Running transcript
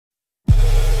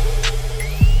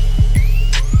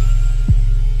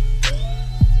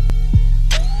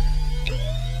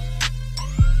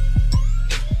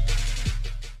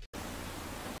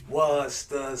What's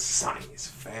the science,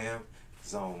 fam?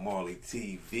 It's on Marley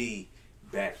TV,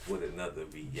 back with another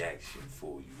reaction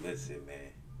for you. Listen,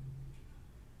 man,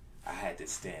 I had to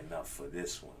stand up for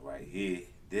this one right here.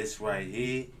 This right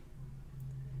here,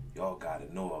 y'all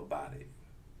gotta know about it.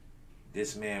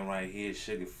 This man right here,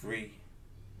 SUGAFREE,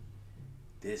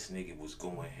 this nigga was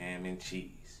going ham and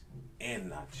cheese and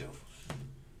nachos.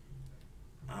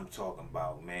 I'm talking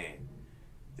about, man,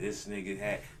 this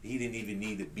nigga he didn't even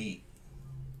need a beat,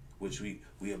 which he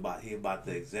about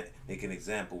to make an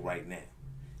example right now.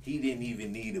 He didn't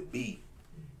even need a beat.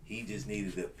 He just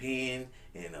needed a pen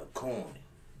and a coin.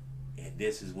 And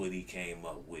this is what he came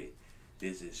up with.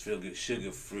 This is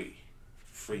SUGAFREE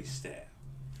Freestyle.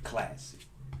 Classic.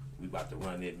 We about to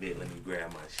run that bit. Let me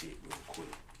grab my shit real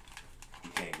quick.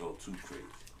 You can't go too crazy,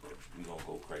 but we gonna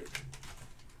go crazy.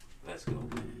 Let's go,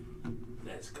 man.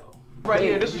 Let's go. Right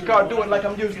here, this is called Do It Like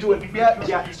I'm Used to It.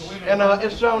 Yeah. And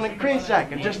it's shown in green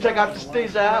sack. And just take out the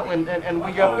steez out and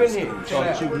we up in here.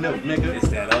 Talk you know, nigga. It's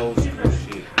that old school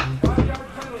shit.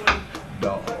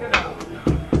 Dog.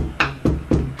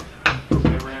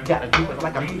 Gotta do it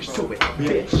like I'm used to it,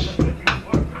 bitch.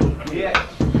 Yes.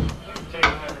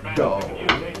 Dog.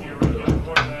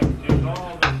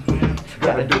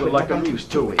 Gotta do it like I'm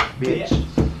used to it, bitch.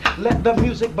 Let the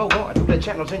music bow on through the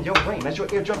channels in your brain as your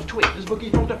eardrums twitch. This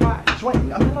boogie from the fire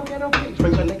swing. A mellow ghetto beat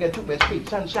brings a nigga to his feet.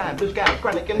 Sunshine, blue sky,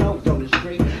 chronic and hoes on the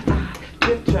street. I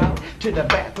tiptoe to the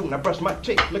bathroom, I brush my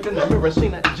teeth, look in the mirror,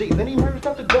 seen a G. Then he merged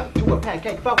up the duck to a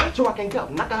pancake foe, so I can go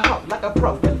knock a hoe like a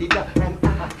pro. And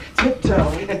I tiptoe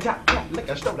and top cat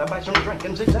liquor store to buy some drink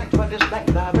and zigzags for this thing.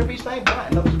 The very same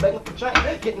blind, no begging for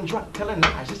change, getting drunk, telling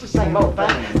lies. It's the same old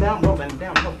thing. Now I'm rolling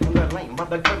down from the lane, by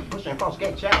the curb pushing false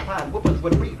gate, champagne whoopers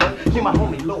with reverb. See my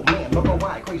homie, little man, local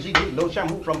wide, crazy D, little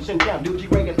shamu from Sintown, Dude G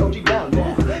Reagan, OG down.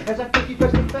 As I take you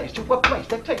face to face to a place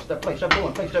that takes the place, I'm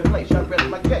going place to place. I'm ready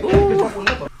like that, 'cause I will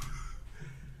never.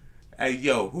 Hey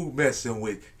yo, who messing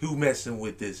with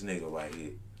this nigga right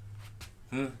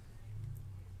here?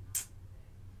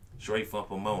 Straight from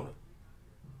Pomona.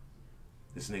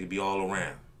 This nigga be all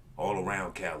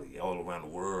around Cali, all around the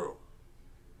world.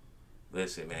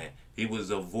 Listen, man, he was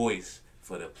a voice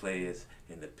for the players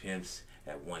and the pimps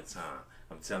at one time.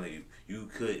 I'm telling you, you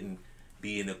couldn't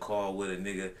be in the car with a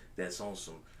nigga that's on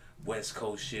some West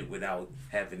Coast shit without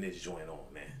having this joint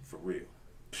on, man. For real.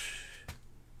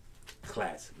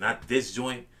 Classic. Not this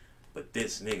joint, but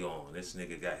this nigga on. This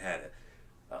nigga had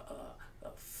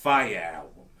a fire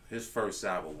album. His first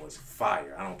album was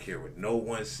fire. I don't care what no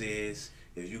one says.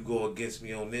 If you go against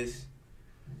me on this,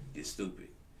 you're stupid.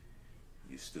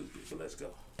 You're stupid. So let's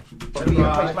go. To be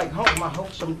a place like home, I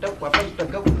hope some dope. I place to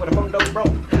go with a mondo bro.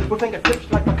 With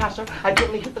fingertips like Picasso, I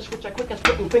gently hit the switch. I quick and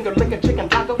spitting finger lick a chicken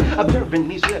taco. Observing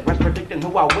these headlines, predicting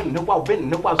who I'll win, who I'll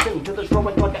win, who I'll sing to this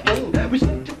rolling like a aim. We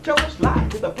stick to toe slide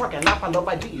to the park and I follow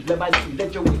by G's, led by G's.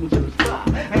 Let your weed and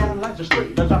subscribe. Analyze the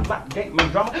street as I flap game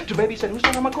and drama. To baby said, who's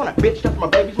on my corner? Bitch, that's my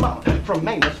baby's mama. From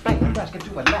Maine to Spain, Nebraska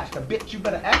to Alaska. Bitch, you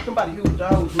better ask somebody who's the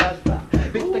host master.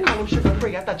 Bitch, they call him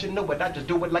SUGAFREE. I thought you knew it. I just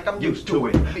do it like I'm used to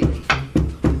it.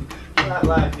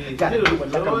 Like gotta do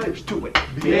it like I'm used to it,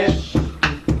 bitch.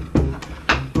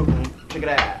 Check it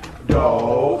out,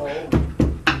 dog.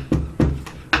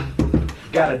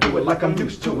 Gotta do it like I'm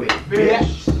used to it,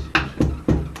 bitch.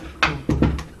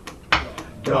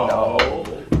 Dog.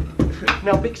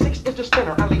 Now Big 6 is the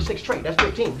spinner, I lay 6 trade, that's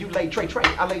 15. You lay trade,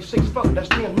 I lay 6-4, that's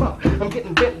 10 more. I'm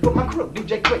getting bent with my crew,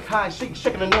 DJ Quick, High C,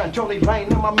 second to none, Tony Lane,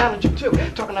 and my manager too.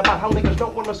 Talking about how niggas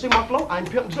don't wanna see my flow. I'm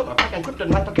Pimp Zilla, packing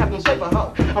kryptonite for Captain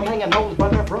Saberho. I'm hanging hoes by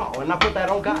their bra, and I put that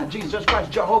on God, Jesus Christ,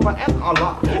 Jehovah, and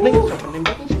Allah. Niggas jumping and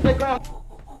making shit they ground.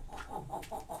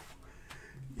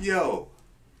 Yo,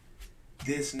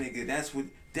 this nigga,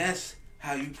 that's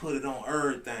how you put it on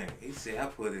everything. He said I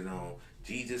put it on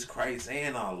Jesus Christ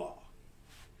and Allah,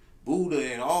 Buddha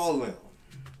and all of them.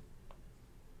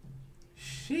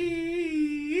 Sheesh.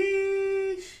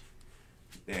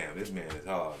 Damn, this man is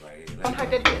hard right here. I'm like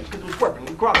that dance, cause I'm swerving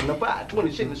and crawling the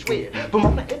 520 shit and swear. From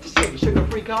on the edge of the city,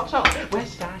 SUGAFREE calls home.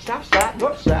 West side, south side,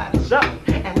 north side, south.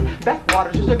 And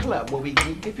Backwaters is a club where we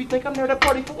geek. If you think I'm there to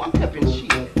party for, I'm pimping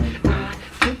shit. I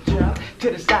tiptoe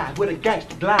to the side with a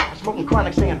gangster glide, smoking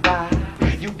chronic saying bye.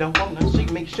 You don't wanna see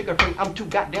me SUGAFREE, I'm too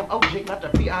goddamn OG, not the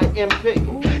P-I-M-P.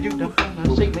 You don't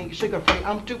wanna see me SUGAFREE,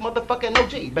 I'm too motherfucking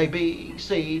OG, baby.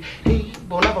 See, he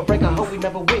will never break a hoe, we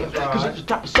never will. Cause he's the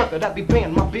type of sucker that be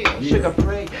paying my bills.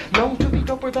 SUGAFREE, known to be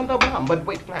doper than the bomb. But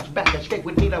wait, flashback, escape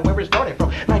with Nita, where it started from.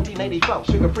 1984,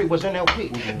 SUGAFREE was an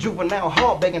LP. Juvenile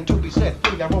hall begging to be set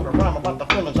free. I wrote a rhyme about the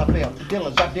feelings I felt, the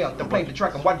dealings I dealt, and played the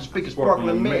track and watched the speakers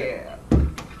sparkling mare.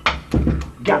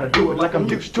 Gotta do it like I'm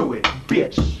used to it,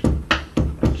 bitch.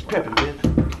 Pimpin', bitch.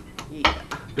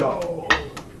 Dog.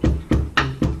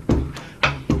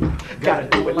 Gotta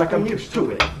do it like I'm used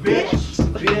to it. Bitch.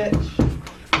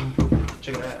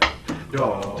 Check it out.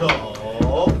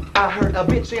 Dog. I heard a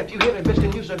bitch say if you hit a bitch,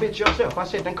 then use a bitch yourself. I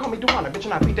said, then call me Duana, bitch,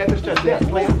 and I beat that bitch to death,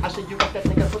 player. I said, you got that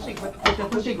nigga pussy grip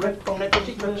on that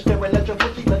pussy grip, staring at your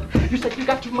pussy lip. You said you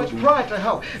got too much pride to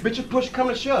hoe. Bitch, you push, come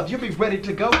to shove, you be ready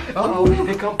to go. Uh-oh,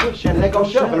 here come push and let go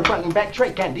shove. And front and back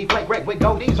tray, can deflate great with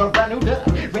goldies on brand new dub.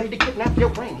 Ready to kidnap your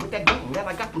brain with that game that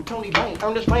I got from Tony Lane.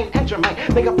 Ernest Wayne and Jermaine.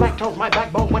 Nigga, black tones my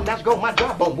backbone when that's go. My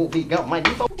jawbone will be gone. My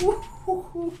depot.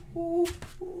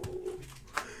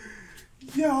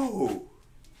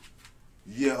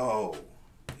 Yo,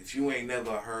 if you ain't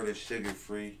never heard of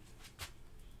SUGAFREE,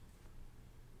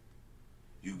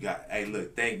 you got, hey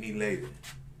look, thank me later.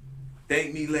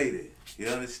 Thank me later. You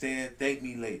understand? Thank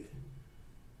me later.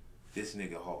 This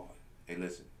nigga hard. Hey,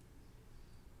 listen.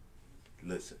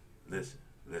 Listen.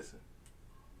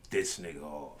 This nigga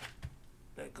hard.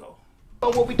 Let go.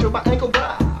 What we do my ankle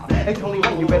brow. Hey Tony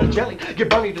Lane, you better jelly. Get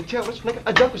Bernie to tell this nigga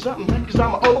a joke or something, cause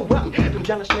I'm overwhelmed. Them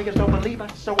jealous niggas don't believe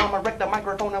us, so I'ma wreck the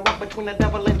microphone and walk between the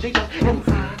devil and Jesus. And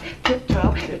I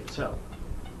tiptoe.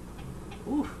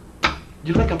 Ooh.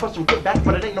 You looking for some get back,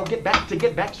 but it ain't no get back to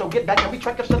get back, so get back and we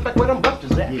track your stuff back where them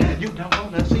busters at. Yeah. You don't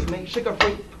wanna see me,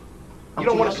 SUGAFREE. You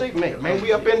don't wanna see me, man.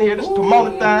 We up in here, this is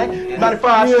promoting thing.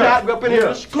 95 shot, we up in here,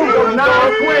 this is cool. Queen,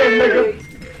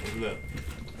 nigga. Look.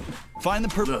 Find the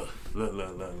purpose. Look.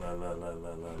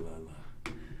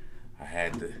 I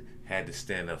had to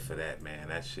stand up for that, man.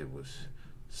 That shit was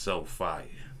so fire.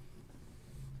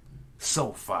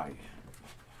 So fire.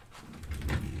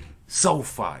 So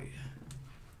fire.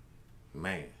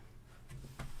 Man.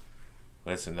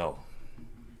 Listen though.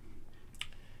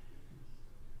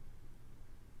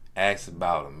 Ask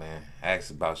about him, man.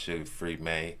 Ask about SUGAFREE,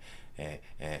 man.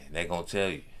 And they gonna tell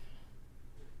you.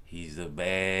 He's a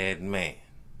bad man.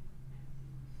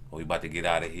 Well, we about to get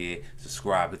out of here.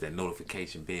 Subscribe, hit that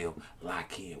notification bell.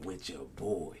 Lock in with your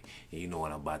boy. And you know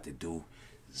what I'm about to do.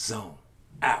 Zone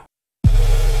out.